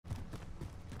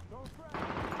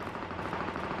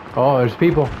Oh, there's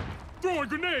people. Throw a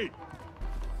grenade!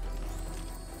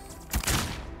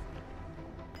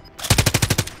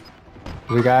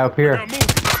 There's a guy up here. Now move.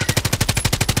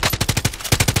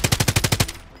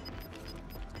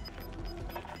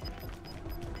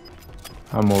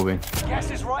 I'm moving. Gas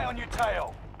is right on your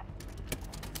tail.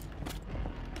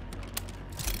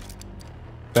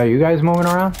 Are you guys moving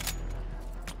around?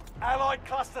 Allied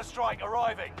cluster strike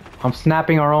arriving. I'm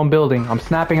snapping our own building. I'm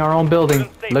snapping our own building.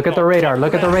 Look at the radar.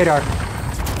 Look at the radar.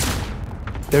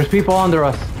 There's people under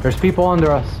us. There's people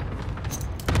under us.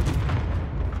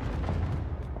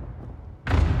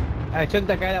 I took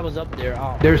that guy that was up there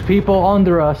out. There's people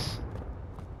under us.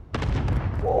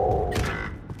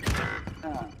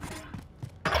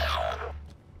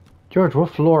 George,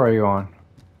 what floor are you on?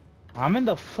 I'm in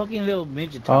the fucking little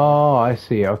midget tower. Oh, I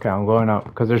see. Okay, I'm going up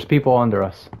because there's people under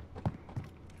us.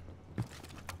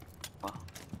 Wow.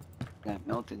 That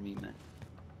melted me, man.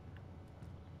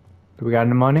 Do we got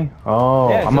any money? Oh,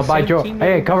 Yeah, I'm gonna buy Joe. 17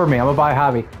 Hey, cover me. I'm gonna buy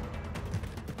Javi.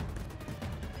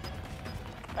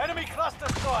 Enemy cluster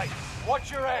strike. Watch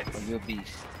your heads. Oh, you're a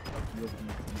beast. You're a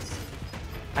beast.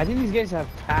 I think these guys have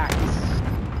packs.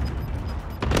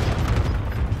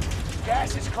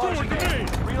 Gas is closing in.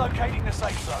 Relocating the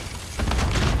safe zone.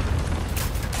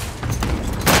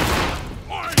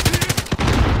 Alright, kid!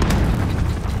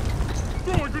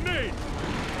 Throw a grenade!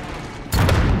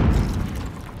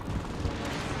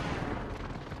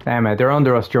 Damn it, they're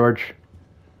under us, George.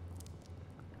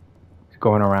 He's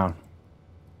going around.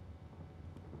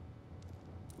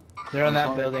 They're in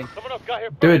that building.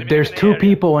 Dude, there's two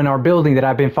people in our building that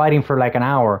I've been fighting for like an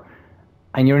hour,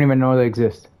 and you don't even know they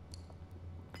exist.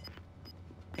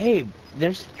 Hey,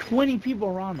 there's 20 people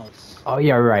around us. Oh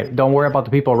yeah, right. Don't worry about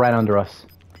the people right under us.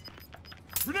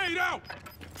 Grenade out!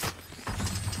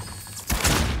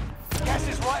 Gas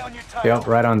is right on your tail. Yep,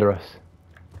 right under us.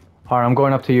 Alright, I'm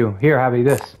going up to you. Here, Javi,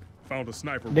 this. Found a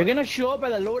sniper. They're gonna show up at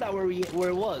the loadout where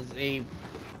it was.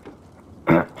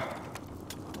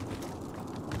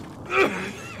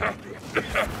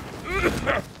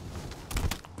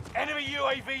 Enemy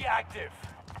UAV active.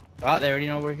 Oh, they already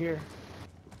know we're here.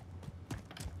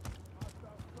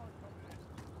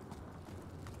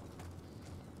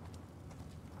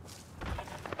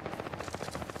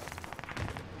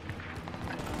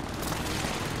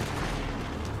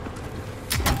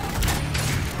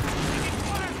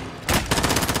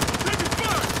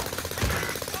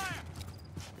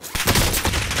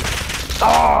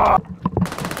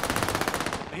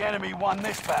 The enemy won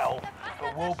this battle,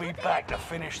 but we'll be back to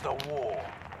finish the war.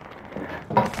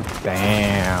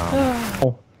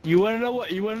 Damn. You wanna know what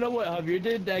Javier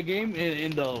did that game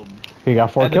in the He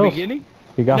got 4 at the kills. beginning?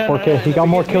 He got No, 4 no, kills. no, He in got the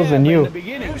more beginning, kills than but you. In the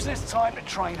beginning, Use this time to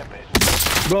train a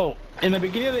bit. bro. In the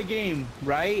beginning of the game,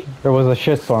 right? There was a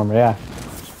shitstorm, yeah.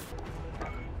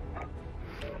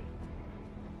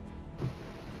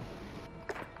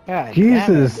 God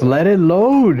Jesus, damn it, let it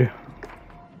load.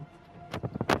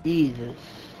 bro. Jesus.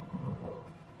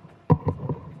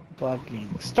 Fucking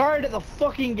start of the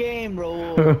fucking game,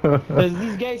 bro. Cause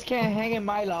these guys can't hang in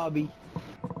my lobby.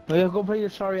 Let's go play your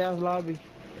sorry ass lobby.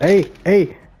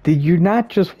 Hey, did you not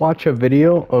just watch a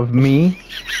video of me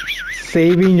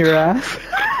saving your ass?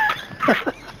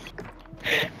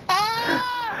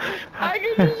 I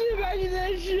can just imagine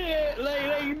that shit.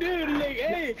 Like, dude, like,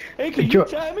 hey, can you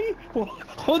tell me?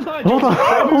 Hold on, Hold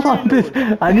on, this.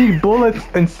 I need bullets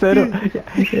instead of,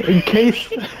 in case.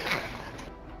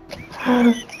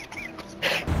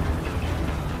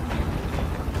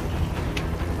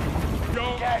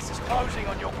 Gas is closing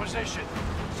on your position.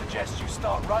 Suggest you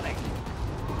start running.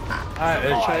 Alright,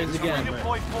 let's try this again.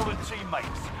 Redeploy fallen teammates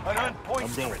and earn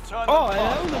points to return Oh, them and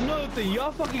that fast. was another thing.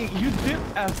 Y'all fucking, you dip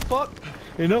as fuck.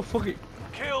 You know, fucking.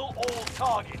 Kill all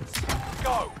targets.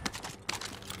 Go.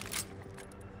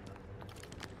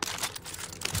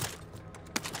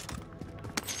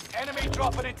 Enemy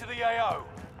dropping into the AO.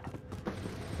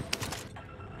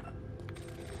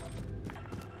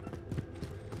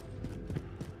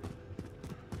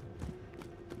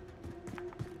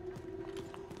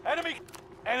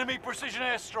 Enemy precision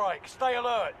airstrike. Stay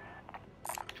alert.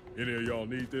 Any of y'all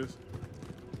need this?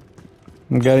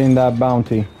 I'm getting that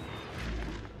bounty.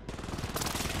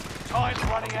 Time's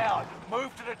running out.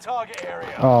 Move to the target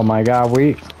area. Oh my god,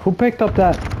 who picked up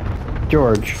that?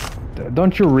 George,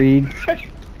 don't you read?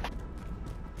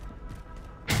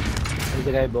 There's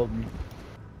a guy above me.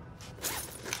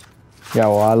 Yeah,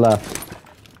 well, I left.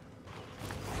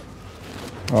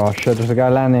 Oh shit, there's a guy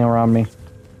landing around me.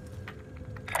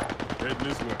 Heading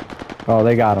this way. Oh,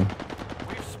 they got him.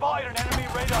 We've spotted an enemy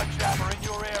radar jammer in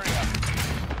your area.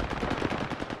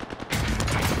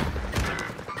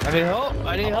 I I need help.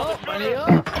 I need help. I need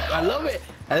help. I love it.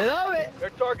 I love it. They're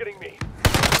targeting me.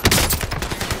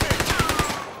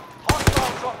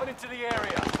 Hostile dropping into the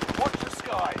area. Watch the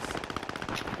skies.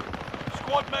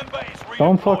 Squad member is redeploying.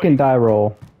 Don't fucking die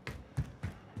roll.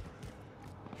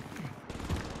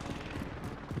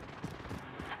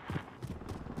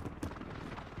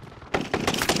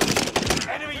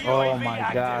 Enemy Oh UAV my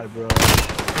active. god, bro.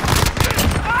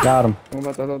 Got him. Vamos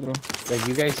matar al otro. Like,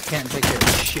 you guys can't take care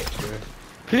of shit, bro.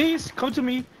 Please come to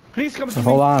me. Please come to me.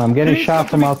 Hold on, I'm getting Please shot come to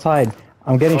from me. outside.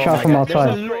 I'm getting Oh shot my from God,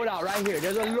 outside. There's a loadout right here.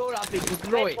 There's a loadout thing. Just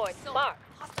throw it. Waypoint. Mark.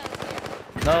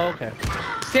 No, okay.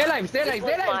 Stay alive, stay alive,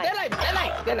 stay alive, stay alive, stay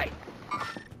alive, stay alive.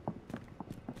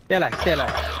 Stay alive, stay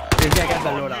alive. This guy got the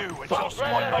On you loadout. until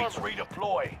squad mates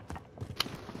redeploy.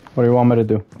 What do you want me to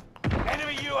do?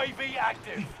 Enemy UAV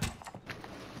active.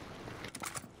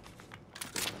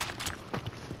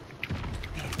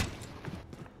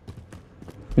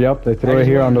 Yep, they threw it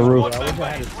here on the roof. Squad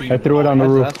member is I threw it on the redeploying.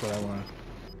 roof. That's what I want.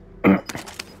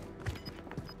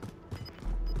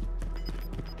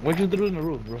 What'd you throw in the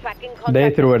roof, bro? Tracking They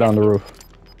contact threw it on the roof.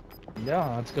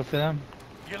 Yeah, that's good for them.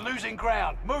 You're losing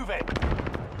ground. Move it.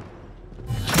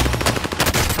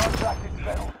 Contract is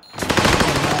settled.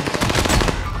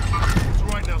 It's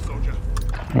right now, soldier.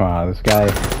 Wow, this guy,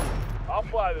 I'll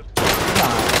fly this.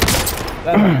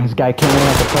 this guy came in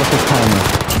at the perfect time.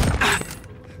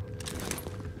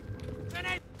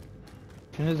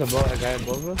 There's a guy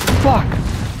above us. Fuck!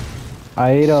 I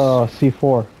ate a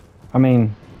C4. I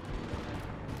mean,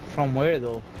 From where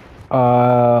though?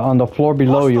 on the floor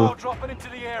below you. Hostile dropping into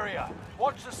the area.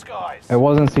 Watch the skies. It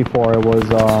wasn't C4, it was,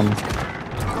 Got a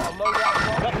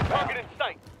loadout drop. Target in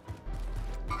sight.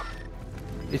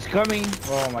 It's coming.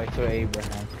 Oh my god,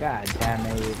 Abraham. God damn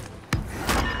it.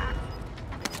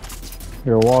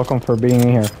 You're welcome for being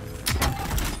here.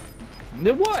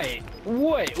 What?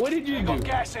 What? What did you You do? got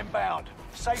gas inbound.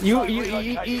 Safe You zone you,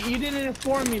 relocated. you didn't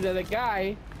inform me that the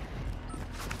guy.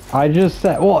 I just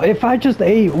said, well, if I just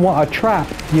ate a trap,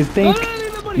 you think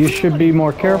you should be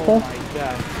more careful? Oh my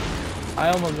god. I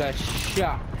almost got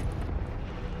shot.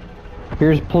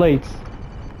 Here's plates.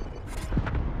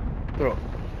 Bro.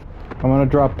 I'm gonna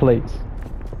drop plates.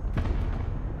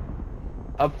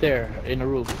 Up there in the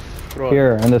roof. Throw it.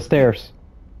 Here, and the stairs.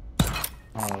 Oh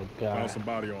Found god. some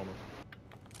body armor.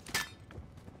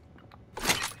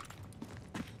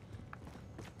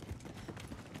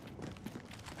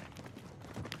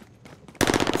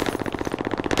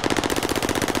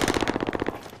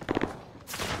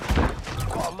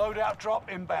 Got a loadout drop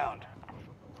inbound.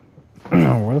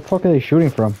 Where the fuck are they shooting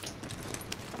from?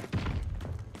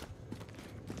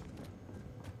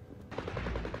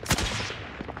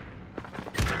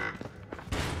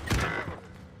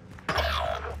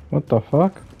 What the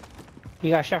fuck? He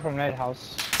got shot from that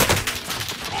house.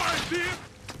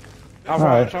 Oh,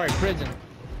 Alright. sorry, prison.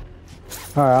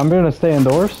 Alright, I'm gonna stay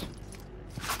indoors.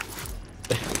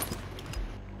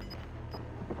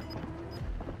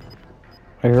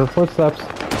 I hear footsteps.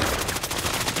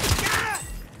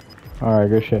 Alright,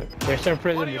 good shit. They're still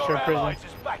prison. One of They're your still prison. allies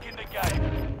is back in the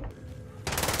game.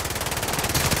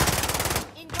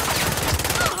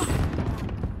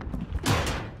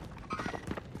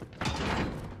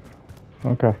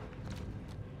 Okay.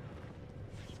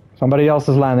 Somebody else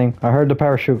is landing. I heard the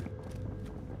parachute.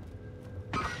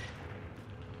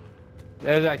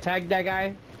 There's I tagged that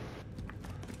guy.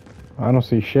 I don't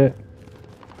see shit.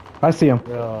 I see him.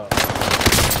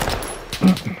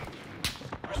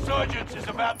 Resurgence is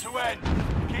about to end.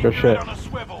 Keep Good your shit. head on a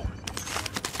swivel.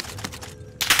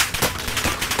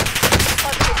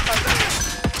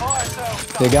 Fire sales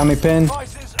They done. got me pinned.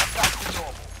 Prices are back to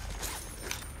normal.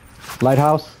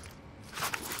 Lighthouse.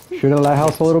 Shoot at the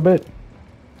lighthouse a little bit.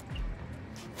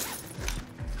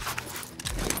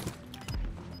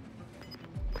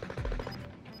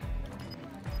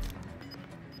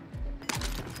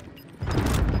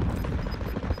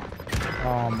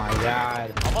 Oh my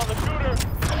god. I'm on the shooter.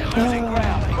 You're losing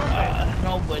ground. Move it.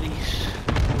 Nobody's.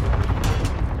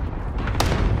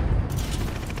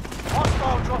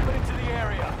 Hostile dropping into the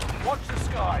area. Watch the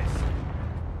skies.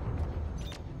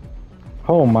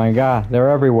 Oh my god, they're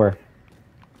everywhere.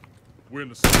 We're in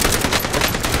the city.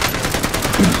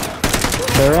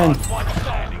 They're in. One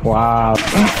standing. Wow.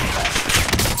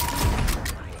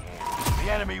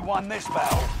 The enemy won this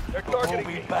battle. They're But we'll targeting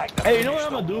be me. back to Hey, you know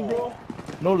finish what I'm the gonna do, war.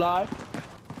 bro? No lie.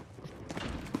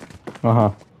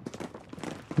 Uh-huh.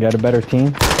 You got a better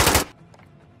team?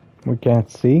 We can't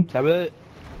see.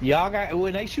 Y'all got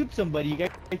when I shoot somebody, you guys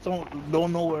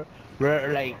don't know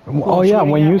where like. Oh yeah,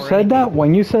 when you said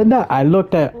that, I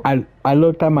looked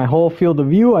at my whole field of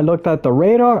view. I looked at the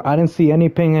radar. I didn't see any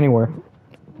ping anywhere.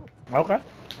 Okay.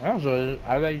 Also,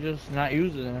 I bet you just not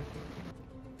using it.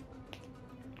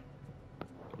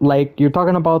 Like you're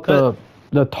talking about the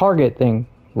target thing,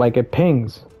 like it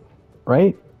pings,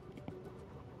 right?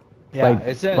 Yeah, Like-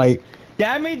 it says like-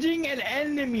 damaging an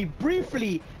enemy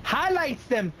briefly highlights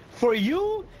them for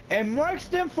you and marks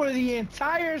them for the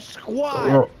entire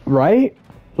squad. Right?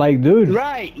 Like, dude,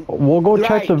 Right. we'll go check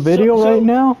Right. the video So- right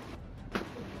now.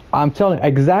 I'm telling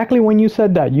exactly when you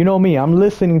said that. You know me. I'm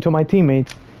listening to my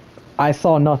teammates. I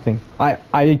saw nothing.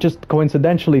 I just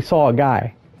coincidentally saw a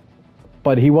guy,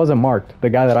 but he wasn't marked. The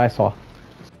guy that I saw.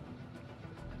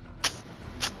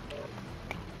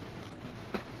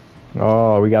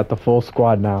 Oh, we got the full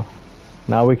squad now.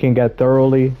 Now we can get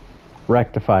thoroughly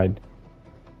rectified.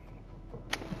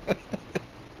 As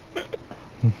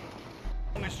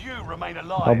long as you remain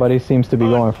alive, Nobody seems to be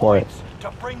earn going for it. points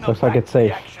to bring them Looks like back it's to the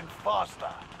safe. action faster.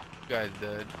 Guy's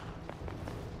dead.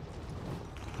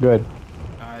 Good.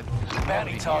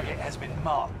 Bounty target has been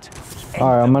marked. End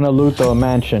Alright, I'm them. gonna loot the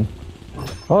mansion.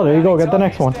 Oh, there you go. Get the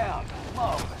next one. Down.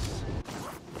 Marvelous.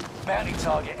 Bounty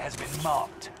target has been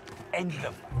marked. End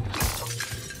them.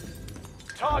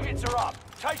 Targets are up.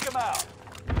 Take them out.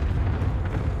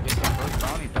 Is the first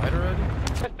bounty died already?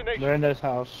 Destination. They're in this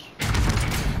house.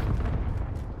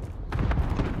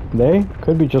 They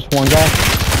could be just one guy.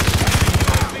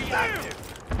 Be active.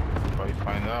 Probably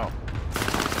find out.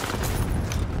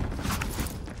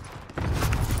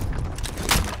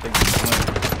 Take the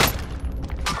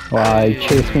flint. Wow, he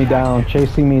chased me down,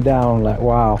 chasing me down. Like,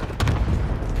 wow. So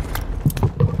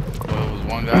it was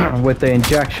one guy. With the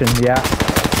injection, yeah.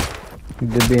 He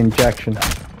did the injection.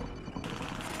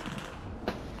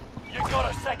 You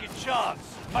got a second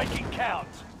chance. Make it count.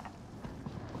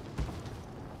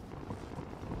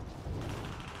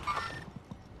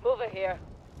 Over here.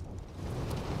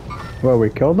 Well, we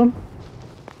killed him?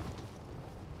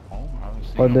 Oh, I haven't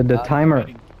seen Or him. did the timer...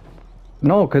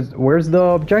 No, because where's the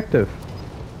objective?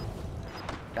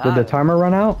 Did the timer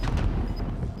run out?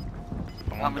 How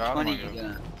Someone much got him, money I you guess.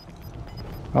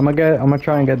 got? I'm gonna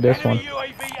try and get this one. Enemy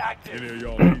UAV Any active. of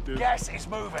y'all need this? Gas is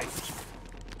moving.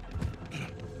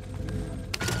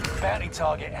 Bounty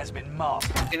target has been marked.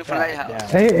 Shooting from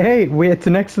lighthouse. Hey, it's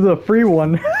next to the free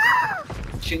one.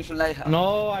 Shooting from lighthouse.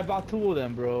 No, I bought 2 of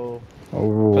them, bro.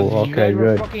 Oh, 'Cause you okay, guys were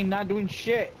good. fucking not doing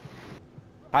shit.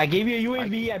 I gave you a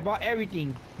UAV, I bought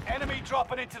everything. Enemy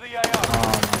dropping into the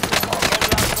AO.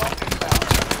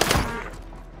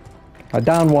 I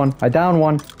downed one. I downed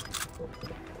one.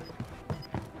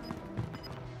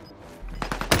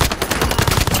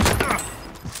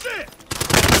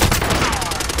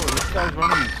 Oh, this guy's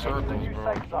running in circles,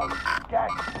 bro. Safe zone.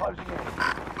 Gas is closing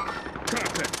in.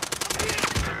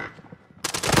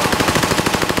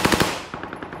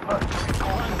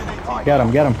 Contact. Get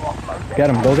him, get him. Get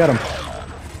him, go get him.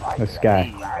 This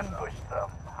guy. Ambush them.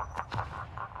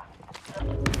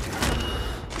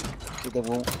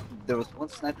 Dude, there was one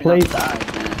sniper Plate.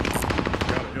 outside, man.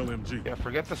 Got an LMG. Yeah,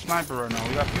 forget the sniper right now.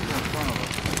 We got people in front of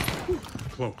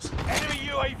us. Close. Enemy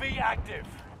UAV active.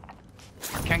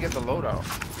 I can't get the loadout.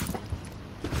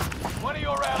 One of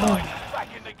your allies is back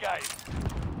in the game.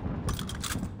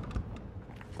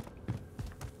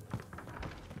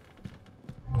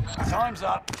 Time's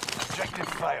up. Objective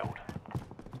failed.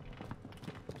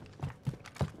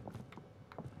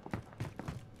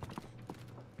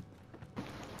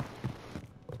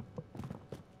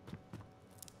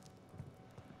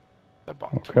 That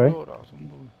bought 2 Okay. loadouts.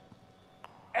 Unbelievable.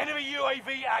 Enemy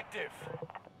UAV active.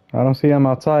 I don't see him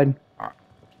outside. Alright,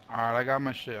 I got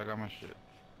my shit. I got my shit.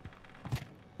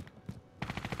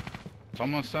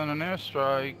 Someone sent an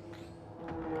airstrike.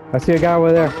 I see a guy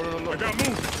over there. Go to the I load. got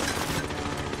movement.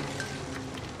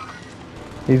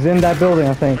 He's in that building,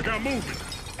 I think. I got movement.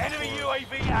 Enemy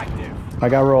UAV active. I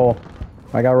got roll.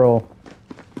 I got roll.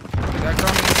 Is that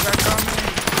coming? Is that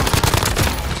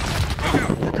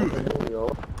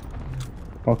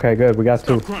coming? Okay, good. We got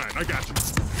 2. Stop crying. I got you.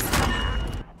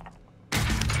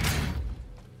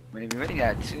 When we already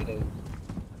got 2, though.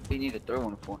 We need a third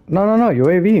one for. No,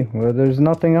 UAV. Well, there's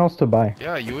nothing else to buy.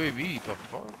 Yeah, UAV. The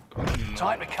fuck? I don't even know.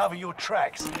 Time to cover your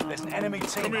tracks. There's an enemy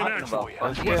team Come in, hunting action. for you.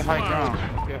 Let's get high ground.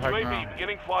 Let's get high UAV ground.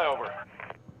 beginning flyover.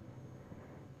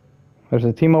 There's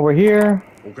a team over here.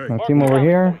 Okay. A team over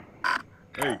here.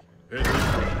 Hey. Hey.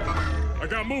 I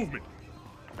got movement.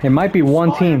 It might be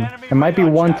one team. It might be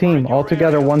one team. All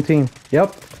together, one team.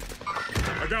 Yep.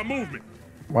 I got movement.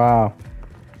 Wow.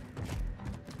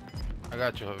 I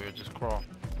got you, Javier. Just crawl.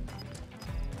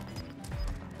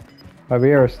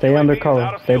 Javier, stay under UAV is cover.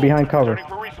 out of Stay fuel. behind cover. Returning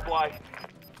for resupply.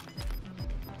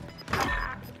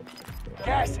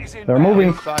 Gas is in. They're moving.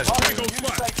 Inside. Marking Go new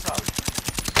flat. safe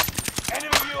zone.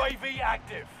 Enemy UAV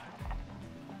active.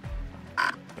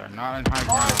 They're not in high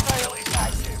Fire ground. sale is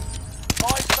active.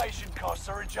 Fire station costs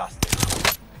are adjusted.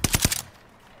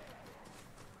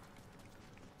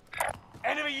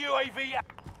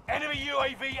 Enemy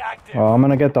UAV active. Oh, I'm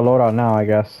gonna get the loadout now, I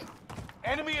guess.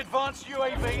 Enemy advanced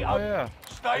UAV Oh up. yeah.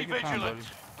 Stay Take your time, vigilant.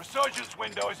 buddy. Resurgence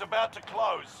window is about to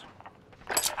close.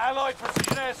 Allied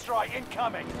precision airstrike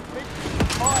incoming.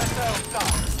 Fire sales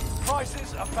done.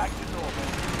 Prices are back to normal.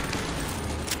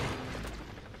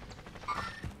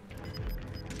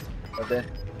 Okay.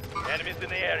 Enemies in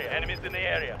the area. Enemies in the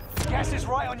area. Gas is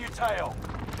right on your tail.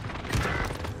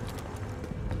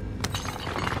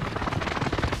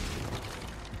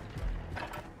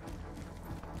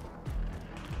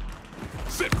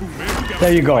 Sit cool, man. We got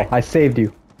There you go. I saved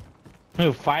you.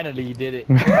 Oh, finally you did it.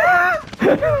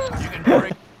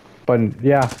 But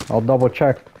yeah, I'll double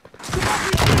check.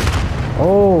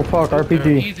 Oh fuck, They're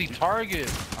RPG. easy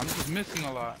target. I'm just missing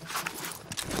a lot.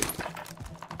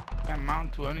 Can't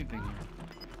mount to anything here.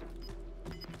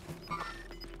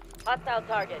 Hostile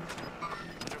target.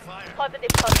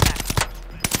 Positive contact.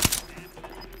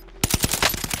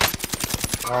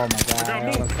 Oh my god,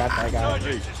 I almost got that guy.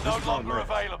 Resurgence is no longer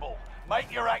available.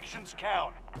 Make your actions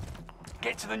count.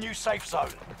 Get to the new safe zone.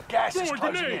 Gas is Throw a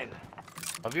closing grenade. in.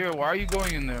 Javier, why are you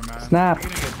going in there, man? Snap.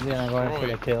 You're gonna get Yeah, I'm going for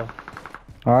the destroyed. kill.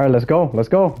 Alright, let's go. Let's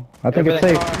go. I think Yeah, it's but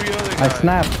safe. that Three other I guys.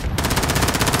 snapped.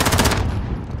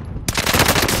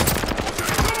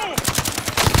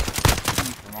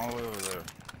 From all the way over there.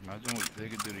 Imagine what they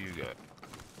could do to you guys.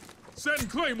 setting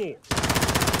Claymore.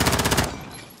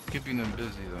 Keeping them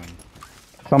busy then.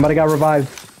 Somebody got revived.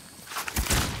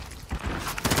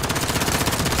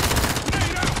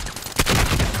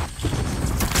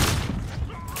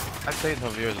 I saved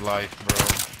Javier's life, bro.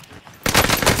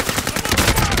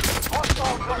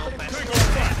 Hostile dropping into your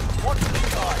tent. Watch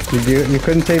the sky. You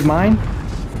couldn't save mine?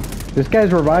 This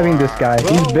guy's reviving this guy.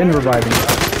 He's been reviving.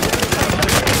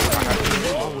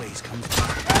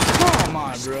 Come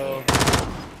on, bro.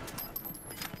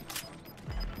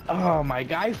 Oh my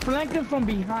god, I flanked him from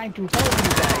behind to help you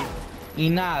guys. Y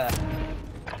nada.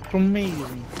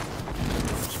 Amazing.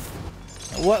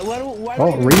 What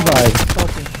Oh, revive.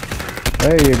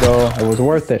 There you go. It was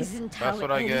worth it. That's what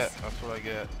I get. That's what I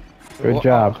get. Good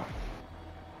job.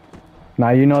 Now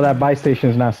you know that buy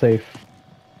station's not safe.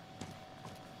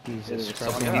 Jesus Christ,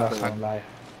 Christ, I'm I'm not gonna lie.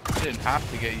 I didn't have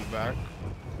to get you back.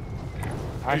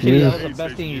 Actually, that was Jesus. the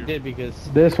best thing you did because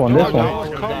This one, George, this I one.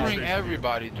 was covering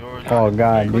everybody, George. Oh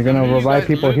god, you're But gonna you revive guys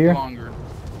people lived here? Longer.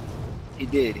 He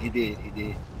did.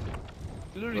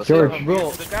 Literally George. said,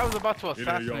 Bro. the guy was about to Any of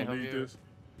assassinate y'all need Javier. this?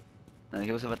 No,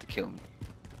 he was about to kill me.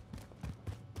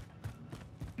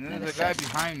 And then there's a guy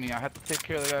behind me. I had to take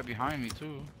care of the guy behind me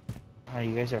too. oh,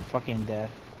 you guys are fucking dead.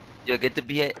 Yo, get the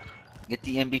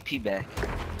MVP back.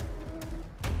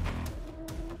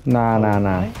 Nah.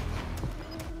 Yeah,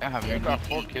 Javier got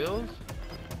 4 kills.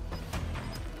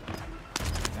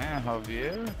 Damn,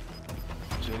 Javier.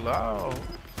 Chill out.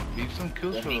 Leave some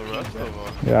kills for the rest of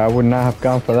us. Yeah, I would not have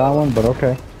gone for that one, but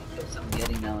okay. That's what I'm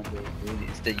getting nowadays, dude.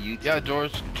 It's the YouTube. Yeah,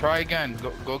 George, try again.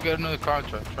 Go get another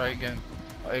contract. Try again.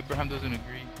 Abraham doesn't agree.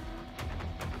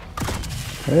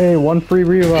 Hey, one free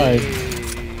revive.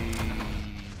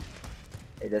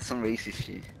 Hey, that's some racist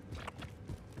shit.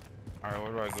 Alright,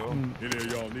 where do I go? Any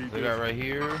of y'all need They this? got right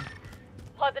here.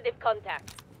 Positive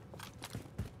contact.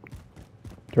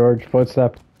 George,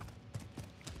 footstep.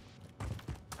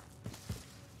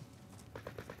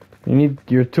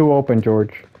 You're too open,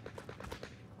 George.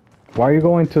 Why are you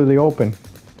going to the open?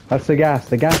 That's the gas.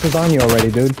 The gas is on you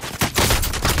already, dude.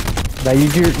 That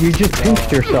you just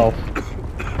pinched yourself.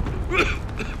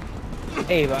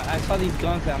 Hey, but I saw these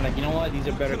guns and I'm like, you know what? These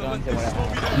are better guns than what I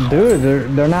have. Dude,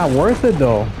 they're not worth it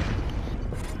though.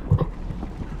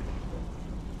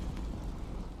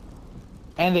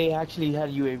 And they actually had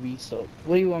UAV, so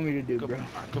what do you want me to do, bro?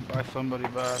 I could buy somebody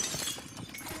back.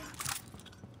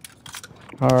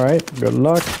 Alright, good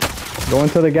luck. Go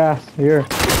into the gas. Here.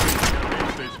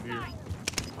 Station here.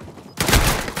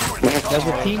 That's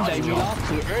the team that we lost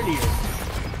to earlier.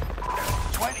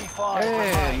 25 Hey,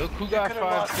 remain. look who You got could've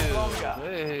 5 lasted kills. longer.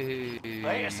 Hey.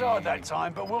 They aside that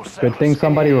time, but we'll see. Good thing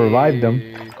somebody revived them.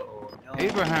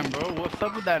 Abraham, bro, what's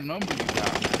up with that number you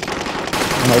got?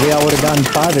 Maybe I would have gotten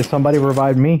 5 if somebody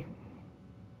revived me.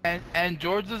 And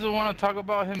George doesn't want to talk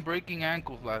about him breaking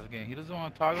ankles last game. He doesn't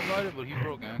want to talk about it, but he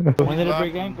broke ankles. When did it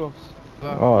break ankles?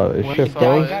 Oh, it When shift I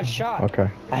goes? got shot. Okay.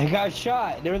 I got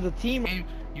shot. There was a team.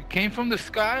 You came from the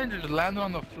sky and just landed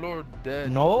on the floor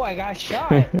dead. No, I got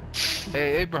shot.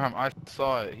 Hey, Abraham, I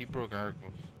saw it. He broke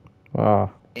ankles.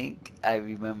 Wow. I think I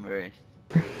remember.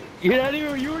 You were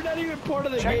not even part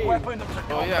of the Check game. weapons.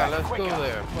 Oh yeah, let's go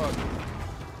there. Fuck.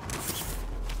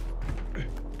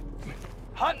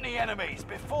 Hunt the enemies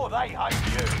before they hunt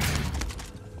you.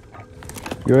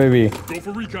 UAV. Go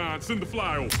for recon. Send the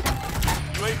flyover.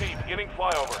 UAV beginning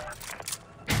flyover.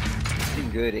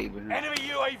 Looking good, Abraham. Enemy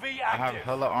UAV I have active.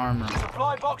 hella armor.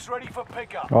 Supply box ready for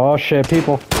pickup. Oh shit,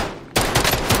 people.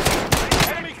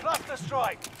 Enemy cluster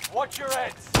strike. Watch your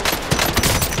heads.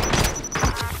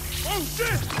 Oh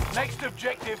shit! Next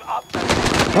objective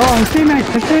update. Oh, his teammate,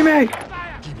 his teammate.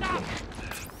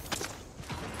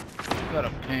 You got a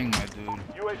ping, my dude.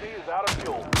 UAV is out of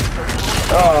fuel.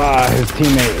 Ah, his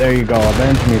teammate. There you go.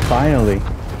 Avenge me finally.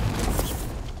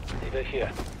 Either here.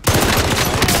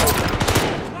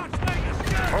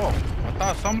 Oh, I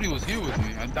thought somebody was here with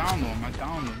me. I downed him.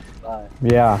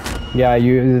 Yeah,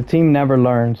 the team never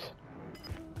learns.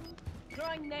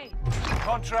 Throwing nade.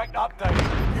 Contract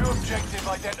update. New objective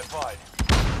identified.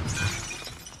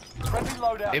 Friendly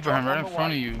loadout. Abraham, drop right on in the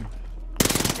front of way. you.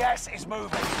 Gas is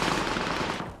moving.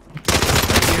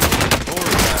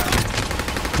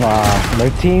 Wow,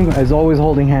 their team is always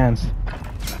holding hands.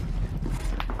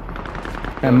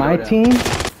 And my team,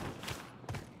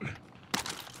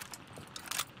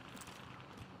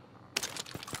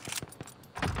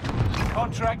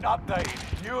 Contract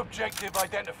updated. New objective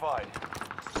identified.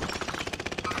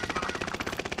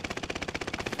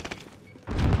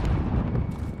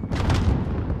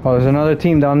 oh, there's another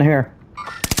team down here.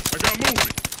 I got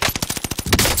movement.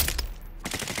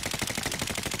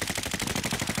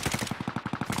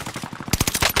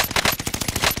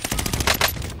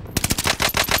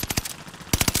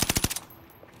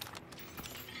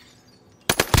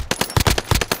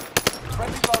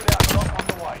 Friendly loadout drop on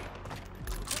the way.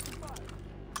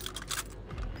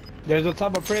 There's a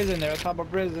top of prison. There's a top of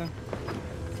prison.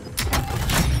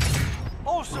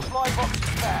 All supply boxes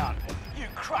found. You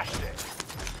crushed it.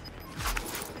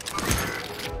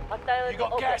 Hostile You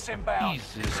got open. gas inbound.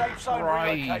 Jesus Safe zone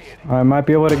Christ. relocated. I might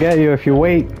be able to get you if you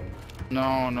wait.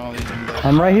 No, they didn't.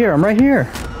 I'm right here. I'm right here.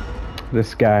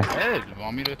 This guy. Ed, you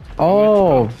want me to?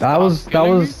 Oh, stop that was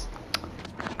killing me?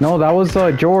 No, that was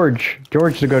George.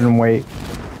 George the good and wait.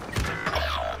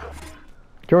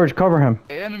 George, cover him.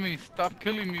 Hey, enemy, stop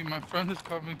killing me. My friend is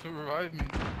coming to revive me.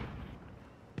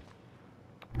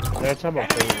 There's a top of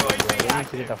prison, bro. We need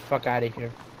to get the fuck out of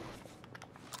here.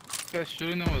 This guy's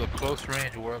shooting them with a close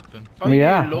range weapon.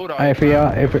 Yeah, if he,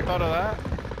 if it- thought of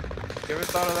that? You ever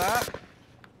thought of that?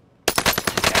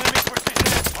 Enemy precision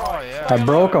airstrike. Oh yeah. I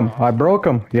broke him. I broke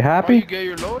him. You Why you happy? get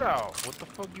your loadout? What the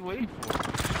fuck you waiting for?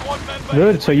 Squad member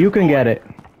Good, so you can get it.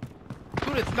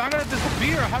 Dude, it's not gonna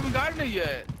disappear. I haven't gotten it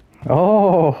yet.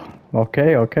 Oh,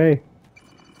 okay, okay.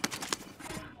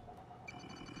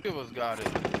 Two of us got it.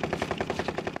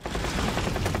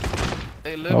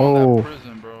 They live Oh. on that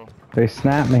prison, bro. They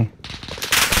snapped me.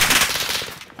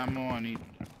 Ammo I need.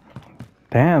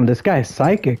 Damn, this guy's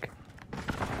psychic.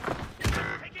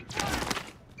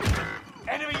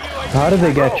 Enemy UAV. How did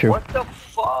they get Bro, you? what the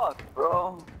fuck,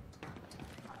 bro?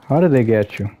 How did they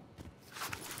get you?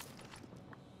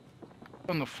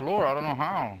 On the floor, I don't know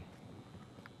how.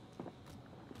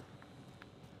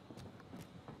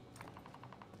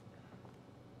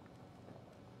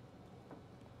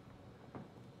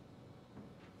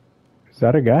 Is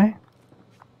that a guy?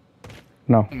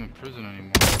 No. I'm in prison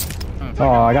anymore. Oh,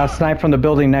 I got sniped from the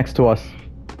building next to us.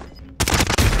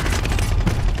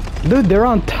 Dude, they're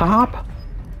on top?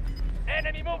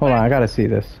 Enemy movement. Hold on, I gotta see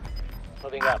this.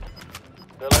 Moving up.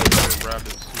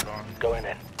 Rabbit suit on. Going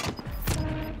in.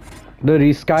 Dude,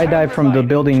 he skydived from the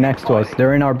building next to us.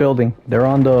 They're in our building. They're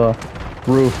on the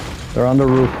roof. They're on the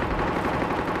roof.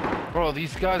 Bro,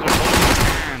 these guys are holding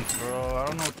hands, bro. I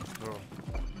don't know what to do.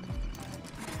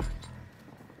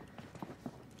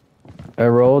 Hey,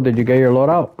 Ro, did you get your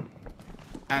loadout?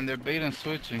 And they're bait and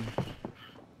switching.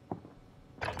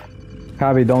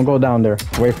 Javi, don't go down there.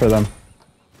 Wait for them.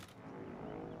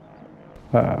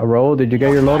 Ro, did you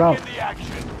get your loadout? Back in the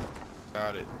action.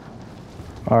 Got it.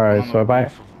 Alright, so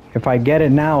if I get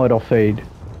it now, it'll fade.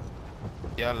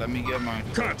 Yeah, let me get mine.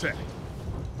 Contact.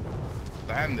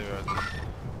 Stand there.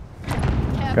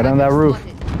 Get on that roof.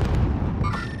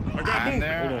 I got Stand movement.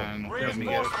 there Hold on. and let me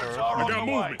get it Reinforcements first. are I on got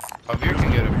the way. movement. Javier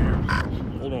can get it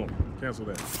first. Hold on. Cancel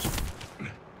that.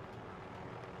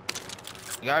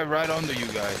 Guy right under you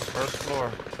guys. First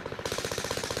floor.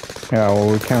 Yeah,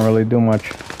 well, we can't really do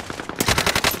much.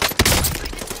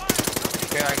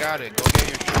 Okay, I got it. Go get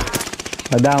your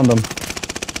shit. I downed him.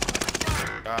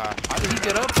 How did he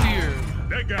get up here?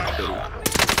 That guy.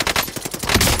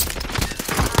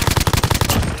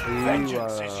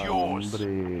 Vengeance is yours.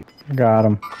 Got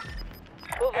him.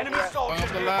 Enemy Going soldiers up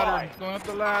the nearby. ladder. Going up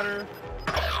the ladder.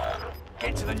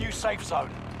 Get to the new safe zone.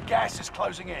 Gas is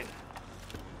closing in.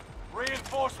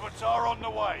 Reinforcements are on the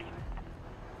way.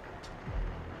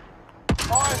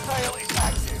 Fire sale is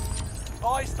active.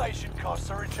 Buy station costs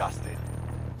are adjusted.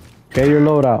 Get your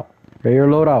loadout. Get your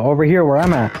loadout over here where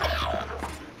I'm at.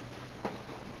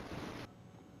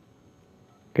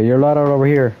 Get your loadout over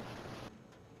here.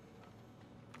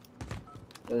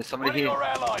 There's One somebody of here. your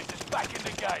allies is back in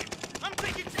the game. I'm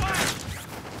taking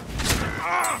fire!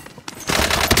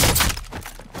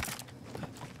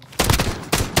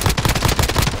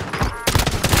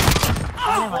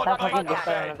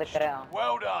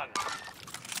 Well done.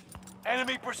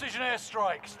 Enemy precision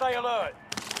airstrike. Stay alert.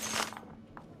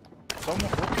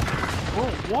 Bro,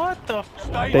 what the f-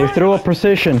 Stay They threw a alert.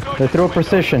 precision. They threw a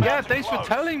precision. Yeah, thanks for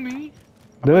telling me.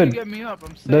 How about you Dude, get me up,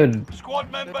 I'm saying. dude,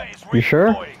 Squad member is You sure?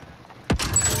 redeploying.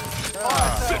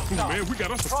 Fire sale Ooh, done. man, we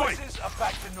got us a fight. Prices are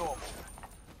back to normal.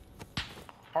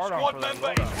 Hard on Squad for that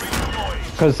member is loadout.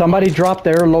 redeploying. because somebody dropped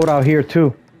their loadout here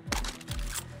too.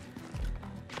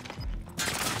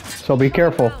 So be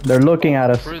careful. They're looking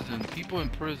at us. Prison, people in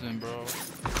prison, bro.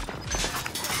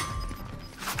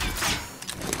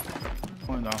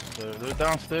 Going downstairs. They're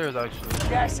downstairs, actually.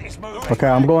 Gas is moving. Okay,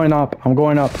 I'm going up. I'm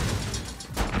going up.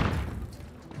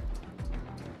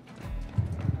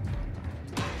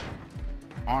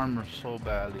 Armor so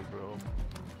badly, bro.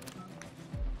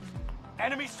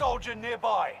 Enemy soldier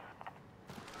nearby.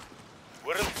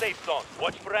 We're in safe zone.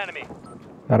 Watch for enemy.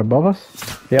 That above us?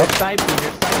 Yep. Sniping,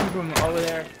 they're sniping from over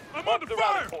there. I'm Mark under the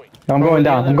fire. rally point. I'm going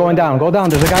down. I'm going down. Go down.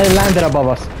 There's a guy that landed above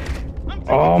us.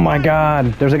 Oh my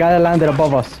god. There's a guy that landed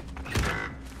above us.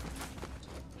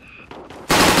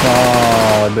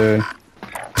 Oh, dude.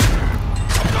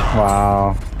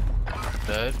 Wow.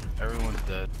 Dead. Everyone's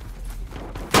dead.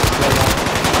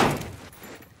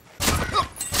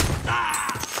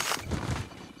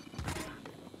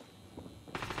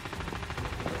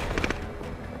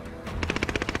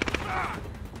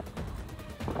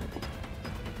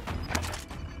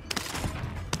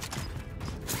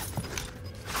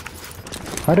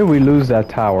 How did we lose that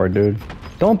tower, dude?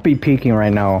 Don't be peeking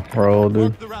right now, bro,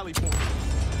 dude. The rally point.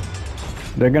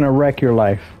 They're gonna wreck your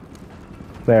life.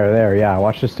 There, yeah.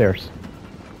 Watch the stairs.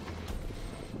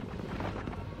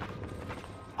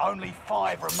 Only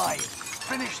 5 remain.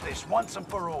 Finish this once and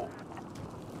for all.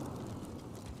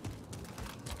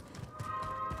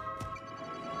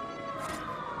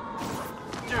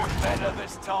 Do better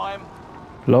this time.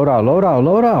 Loadout, loadout,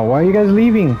 loadout. Why are you guys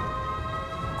leaving? Enemy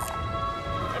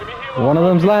hero. One of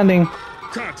them's landing.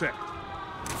 Contact.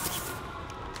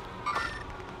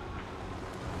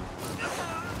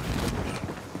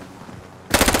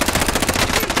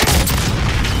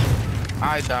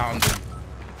 I downed him.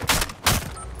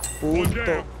 One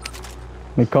down.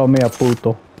 They called me a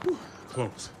puto.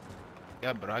 Close.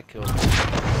 Yeah, but I killed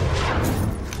him.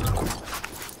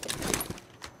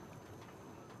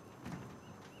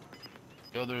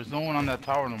 Yo, there's no one on that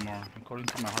tower no more, according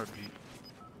to my heartbeat.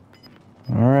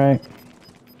 Alright.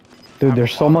 Dude,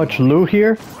 there's so much loot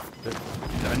here.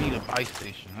 I need a buy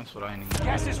station. That's what I need.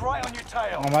 Gas is right on your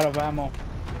tail. I'm out of ammo.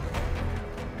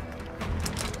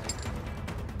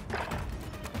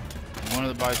 One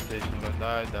of the buy stations. If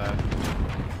I die.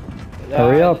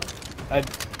 Hurry up. In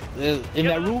Get that to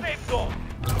the roof. safe zone.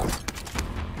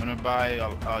 I'm gonna buy a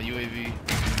UAV.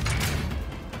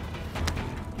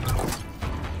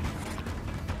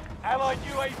 Allied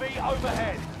UAV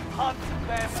overhead. Hunt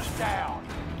them down.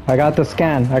 I got the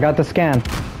scan. I got the scan.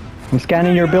 I'm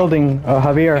scanning your building,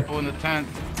 Javier. People in the tent.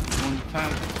 People in the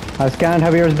tent. I scanned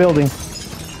Javier's building.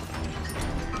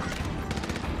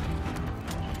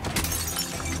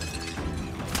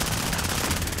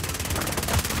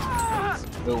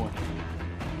 Good one.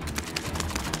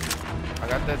 I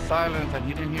got that silence and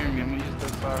he didn't hear me. I'm gonna use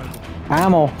that silence.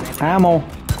 Ammo. Ammo.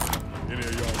 Any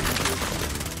of y'all need this?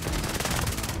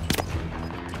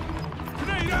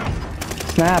 Grenade out.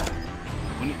 Snap.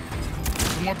 We need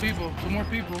two more people. Two more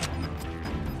people.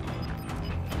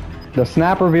 The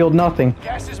snap revealed nothing.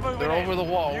 Gas is moving They're in. over the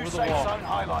wall, New over the safe wall. zone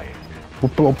highlighted.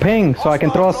 We'll ping so I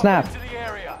can throw a Hostiles snap. dropping into the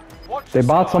area. Watch They the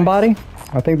bought skies. somebody?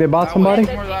 I think they bought That somebody.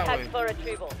 way. More that way. for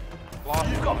retrieval. Lost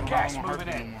You've him. got I don't gas have my moving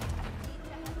heartbeat in. no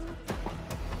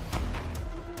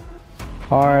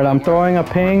more. Alright, I'm throwing a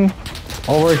ping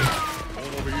over. All over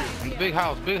here. In the big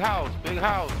house, big house, big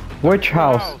house. Which Big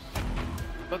house?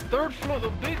 The third floor, the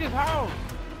biggest house.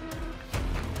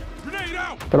 Grenade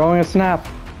out. Throwing a snap.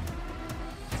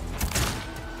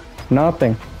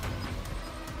 Nothing.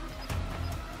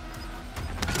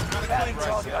 Bounty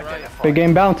target identified. Big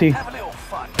game bounty. Have a little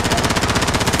fun.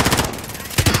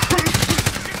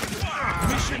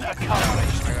 Mission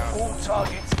accomplished. All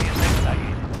targets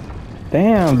eliminated.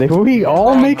 Damn, did we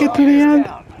all make it to the end?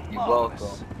 You're welcome.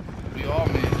 We all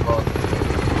made it.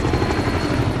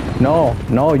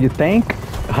 No, you think?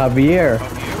 Javier.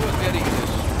 Javier was getting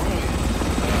destroyed.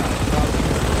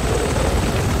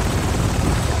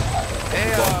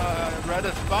 Hey, Red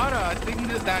Espada, I think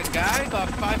that guy got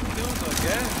 5 kills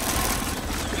again.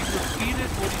 He repeated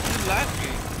what he did last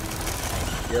game.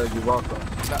 Yo, you're welcome.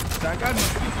 That guy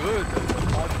must be good. The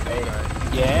 5 kill guy.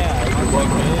 Yeah, he's good.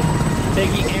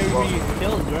 Taking everybody's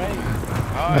kills, right?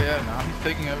 Oh yeah, now he's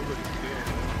taking everybody's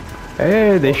kills.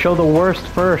 Hey, they show the worst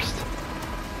first.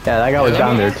 Yeah, that guy was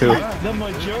down there too. The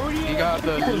majority He of got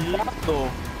the the- game was down, though.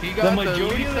 He The got the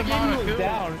majority least of the amount game of was kills.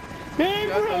 down. Hey,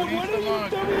 got bro, the why least did you amount of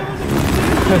tell me kills.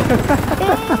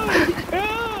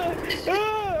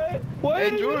 Why Hey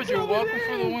did you George, tell you're me welcome that?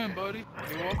 for the win, buddy.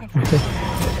 You're welcome for the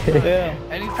win. Yeah.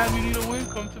 Anytime you need a win,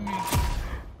 come to me.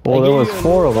 Well, I there gave was you a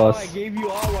 4 of little, us. I gave you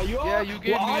all. While you all, Yeah, you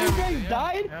gave while me all you guys everything, yeah,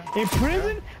 died yeah, in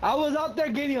prison, I was out there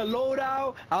getting a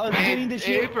loadout. I was getting the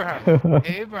shit. Abraham,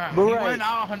 he Right. went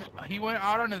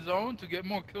out on his own to get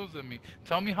more kills than me.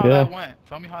 Tell me how Yeah. that went.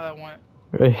 Tell me how that went.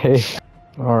 Hey.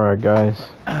 All right, guys.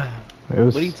 It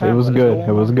was What are you talking good. about? Let's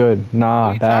go It was on. good. What Nah,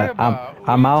 are you that talking about? What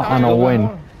I'm are you out on talking a about? win.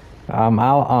 I'm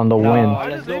out on the No. win. Why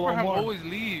Let's does go one Abraham more. always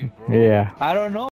leave, bro? Yeah. I don't know.